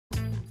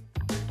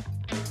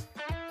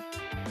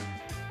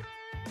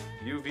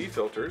UV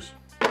filters.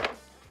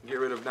 Get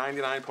rid of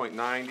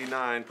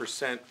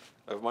 99.99%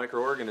 of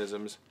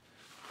microorganisms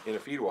in a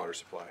feed water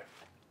supply.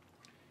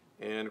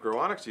 And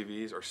GrowoniX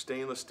UVs are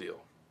stainless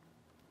steel.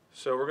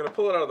 So we're going to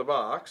pull it out of the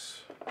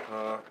box.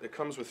 It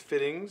comes with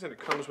fittings and it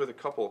comes with a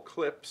couple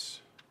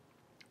clips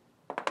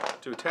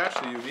to attach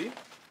the UV.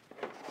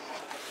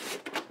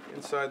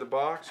 Inside the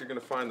box you're going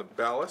to find the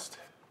ballast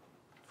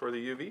for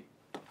the UV.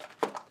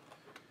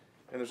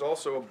 And there's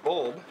also a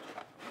bulb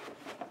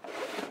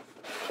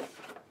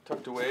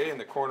tucked away in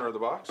the corner of the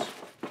box.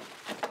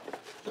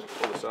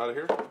 Pull this out of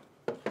here.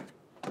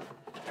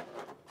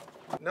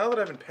 Now that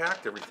I've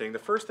unpacked everything, the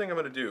first thing I'm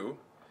going to do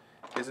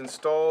is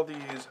install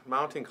these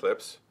mounting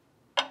clips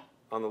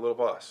on the Lil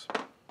BOSS.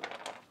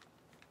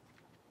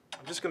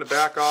 I'm just going to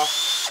back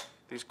off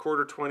these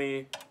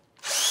 1/4-20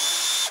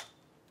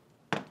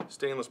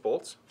 stainless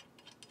bolts.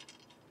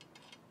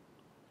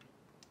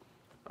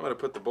 I'm going to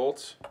put the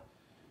bolts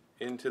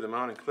into the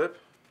mounting clip.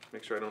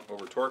 Make sure I don't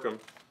over torque them.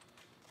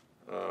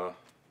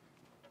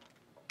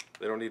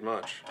 They don't need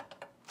much.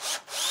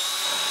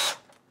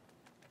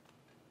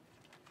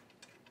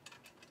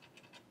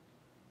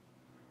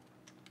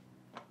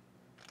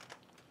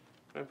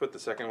 And put the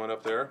second one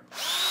up there,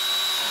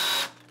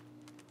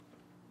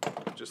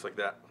 just like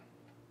that.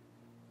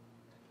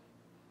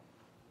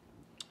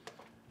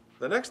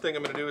 The next thing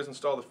I'm going to do is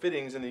install the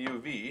fittings in the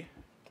UV.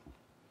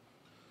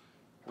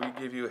 We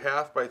give you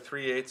 1/2 by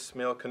 3/8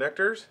 male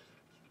connectors.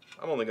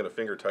 I'm only going to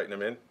finger tighten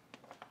them in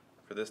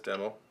for this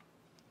demo.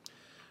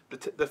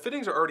 The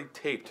fittings are already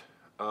taped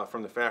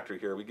from the factory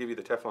here. We give you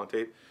the Teflon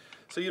tape,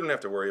 so you don't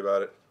have to worry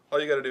about it. All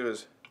you got to do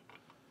is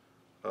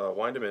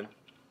wind them in.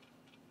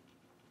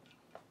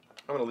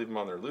 I'm going to leave them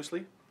on there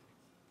loosely.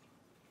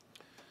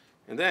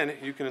 And then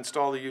you can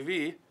install the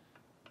UV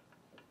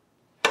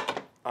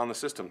on the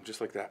system,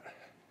 just like that.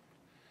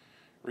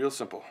 Real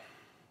simple.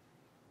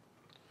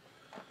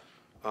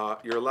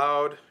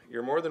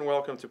 You're more than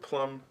welcome to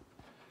plumb.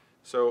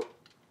 So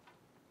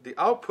the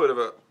output of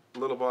a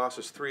Lil BOSS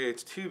is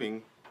 3/8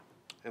 tubing,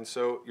 and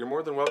so you're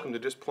more than welcome to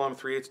just plumb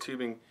 3/8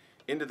 tubing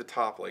into the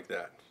top like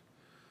that.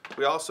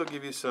 We also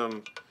give you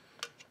some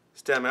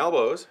stem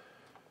elbows,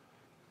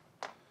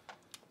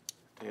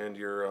 and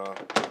you're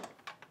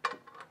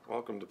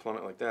welcome to plumb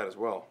it like that as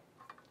well.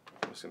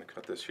 I'm just going to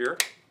cut this here,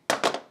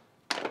 like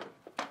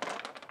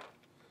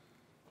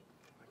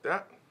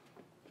that.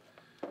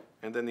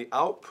 And then the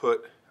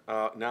output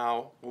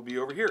now will be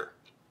over here.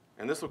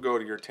 And this will go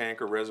to your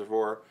tank or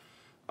reservoir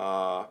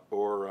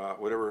or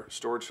whatever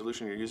storage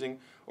solution you're using,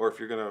 or if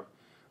you're going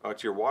to,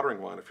 to your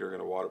watering one if you're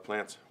going to water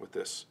plants with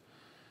this.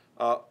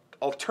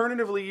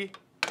 Alternatively,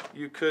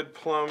 you could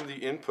plumb the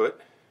input.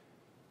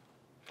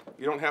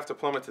 You don't have to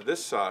plumb it to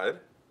this side.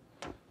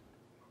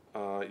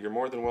 You're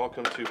more than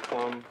welcome to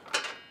plumb.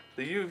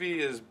 The UV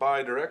is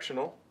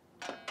bi-directional,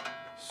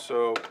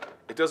 so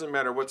it doesn't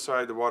matter what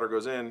side the water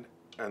goes in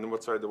and then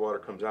what side the water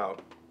comes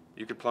out.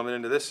 You could plumb it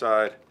into this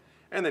side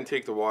and then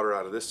take the water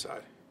out of this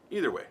side.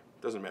 Either way,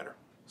 doesn't matter.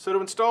 So to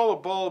install a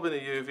bulb in the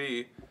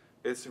UV,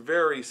 it's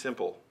very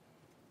simple.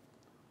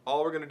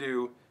 All we're going to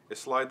do is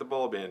slide the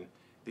bulb in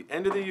the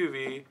end of the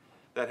UV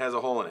that has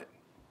a hole in it.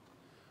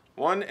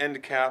 One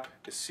end cap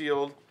is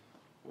sealed,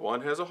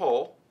 one has a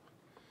hole.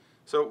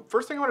 So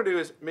first thing I want to do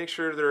is make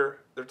sure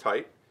they're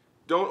tight.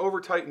 Don't over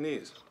tighten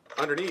these.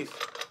 Underneath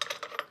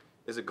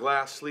is a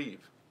glass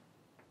sleeve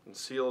and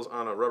seals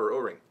on a rubber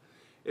O-ring.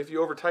 If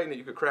you over tighten it,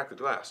 you could crack the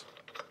glass.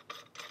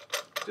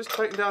 Just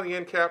tighten down the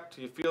end cap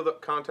till you feel the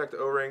contact the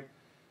O-ring.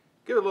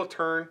 Give it a little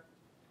turn,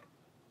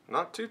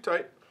 not too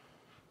tight.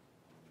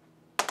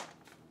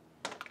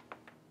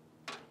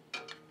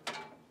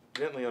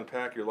 Gently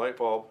unpack your light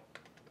bulb.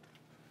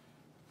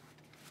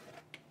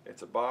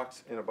 It's a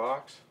box in a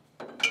box.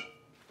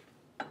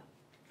 And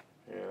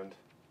I'm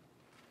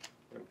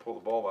going to pull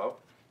the bulb out.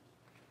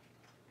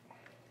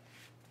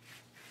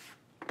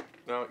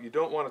 Now, you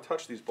don't want to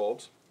touch these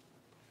bulbs.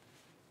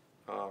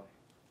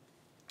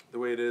 The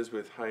way it is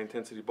with high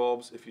intensity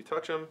bulbs, if you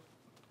touch them,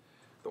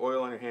 the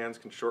oil on your hands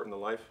can shorten the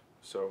life.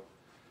 So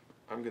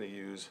I'm going to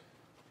use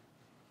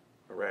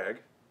a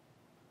rag.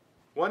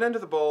 One end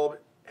of the bulb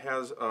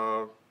has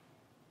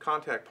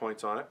contact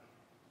points on it.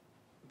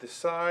 The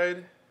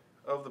side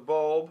of the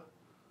bulb,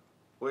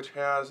 which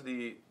has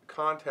the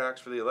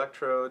contacts for the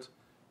electrodes,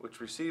 which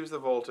receives the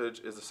voltage,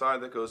 is the side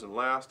that goes in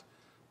last.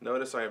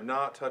 Notice I am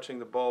not touching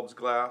the bulb's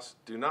glass.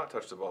 Do not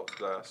touch the bulb's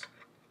glass.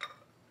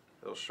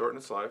 It'll shorten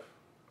its life.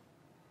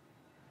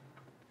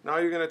 Now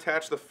you're going to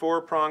attach the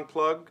 4-prong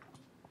plug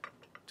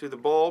to the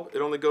bulb. It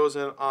only goes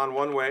in on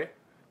one way.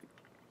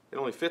 It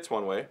only fits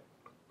one way.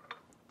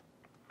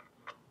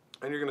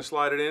 And you're going to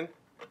slide it in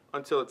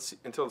until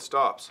it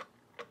stops.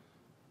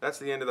 That's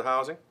the end of the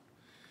housing.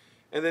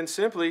 And then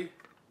simply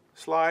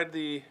slide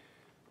the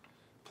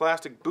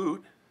plastic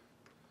boot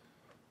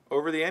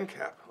over the end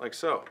cap, like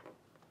so.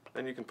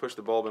 Then you can push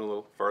the bulb in a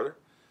little farther.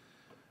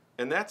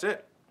 And that's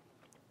it.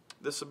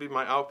 This will be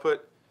my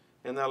output,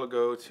 and that'll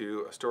go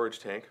to a storage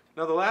tank.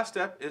 Now the last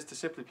step is to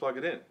simply plug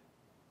it in.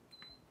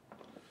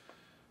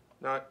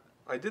 Now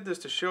I did this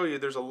to show you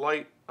there's a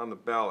light on the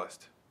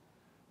ballast.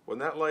 When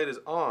that light is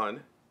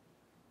on,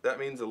 that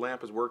means the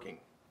lamp is working.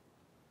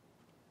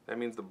 That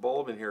means the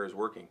bulb in here is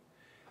working.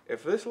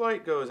 If this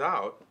light goes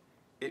out,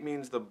 it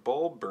means the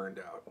bulb burned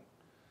out.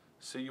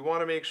 So you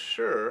want to make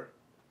sure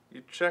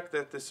you check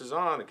that this is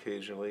on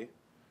occasionally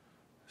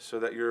so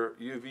that your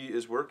UV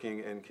is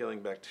working and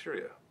killing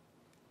bacteria.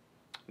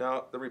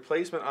 Now, the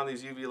replacement on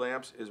these UV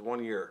lamps is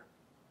 1 year.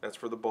 That's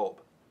for the bulb.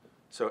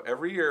 So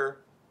every year,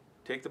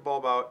 take the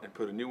bulb out and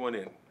put a new one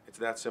in. It's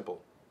that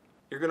simple.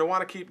 You're going to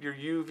want to keep your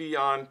UV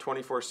on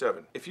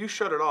 24/7. If you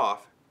shut it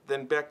off,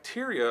 then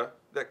bacteria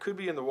that could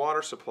be in the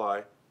water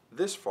supply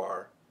this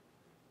far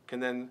can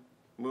then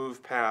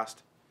move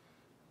past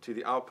to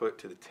the output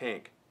to the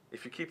tank.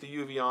 If you keep the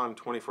UV on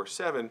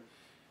 24/7,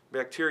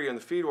 bacteria in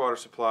the feed water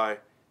supply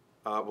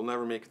will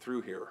never make it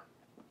through here.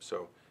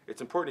 So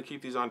it's important to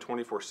keep these on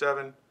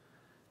 24/7,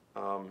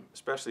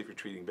 especially if you're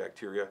treating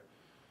bacteria,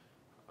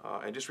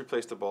 and just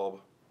replace the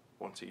bulb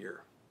once a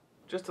year.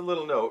 Just a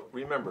little note,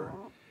 remember,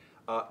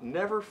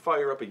 never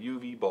fire up a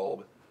UV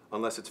bulb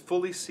unless it's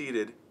fully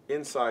seated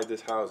inside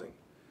this housing.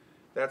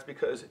 That's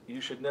because you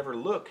should never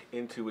look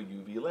into a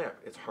UV lamp.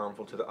 It's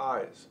harmful to the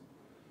eyes.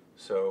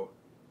 So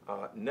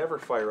never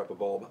fire up a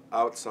bulb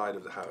outside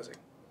of the housing.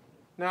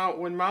 Now,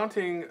 when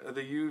mounting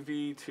the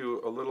UV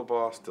to a Lil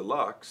BOSS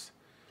Deluxe,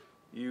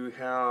 you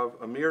have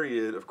a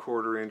myriad of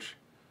 1/4 inch,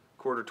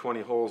 1/4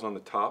 20 holes on the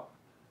top.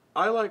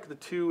 I like the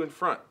 2 in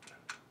front.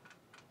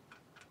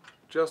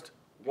 Just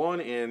 1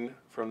 in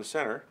from the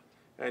center,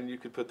 and you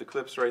could put the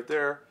clips right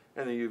there,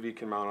 and the UV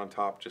can mount on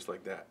top just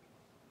like that.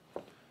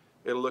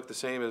 It'll look the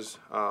same as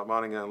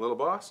mounting on Lil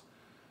BOSS.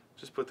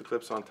 Just put the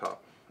clips on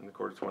top, and the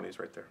 1/4 20 is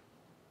right there.